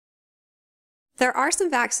There are some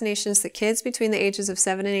vaccinations that kids between the ages of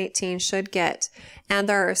 7 and 18 should get, and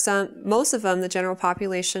there are most of them the general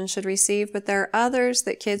population should receive, but there are others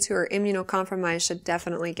that kids who are immunocompromised should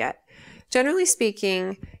definitely get. Generally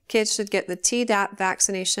speaking, kids should get the Tdap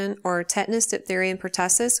vaccination, or tetanus, diphtheria, and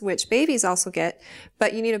pertussis, which babies also get,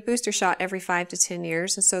 but you need a booster shot every 5 to 10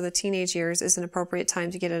 years, and so the teenage years is an appropriate time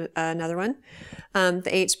to get another one. The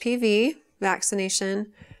HPV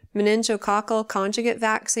vaccination, meningococcal conjugate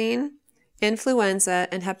vaccine, influenza,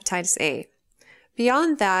 and hepatitis A.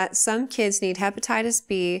 Beyond that, some kids need hepatitis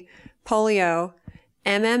B, polio,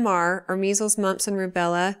 MMR, or measles, mumps, and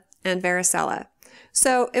rubella, and varicella.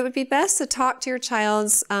 So it would be best to talk to your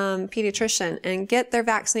child's pediatrician and get their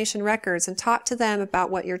vaccination records and talk to them about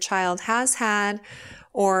what your child has had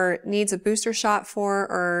or needs a booster shot for,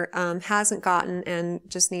 or hasn't gotten and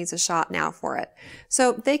just needs a shot now for it.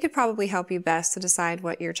 So they could probably help you best to decide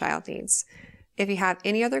what your child needs. If you have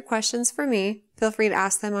any other questions for me, feel free to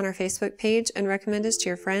ask them on our Facebook page and recommend us to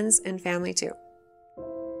your friends and family too.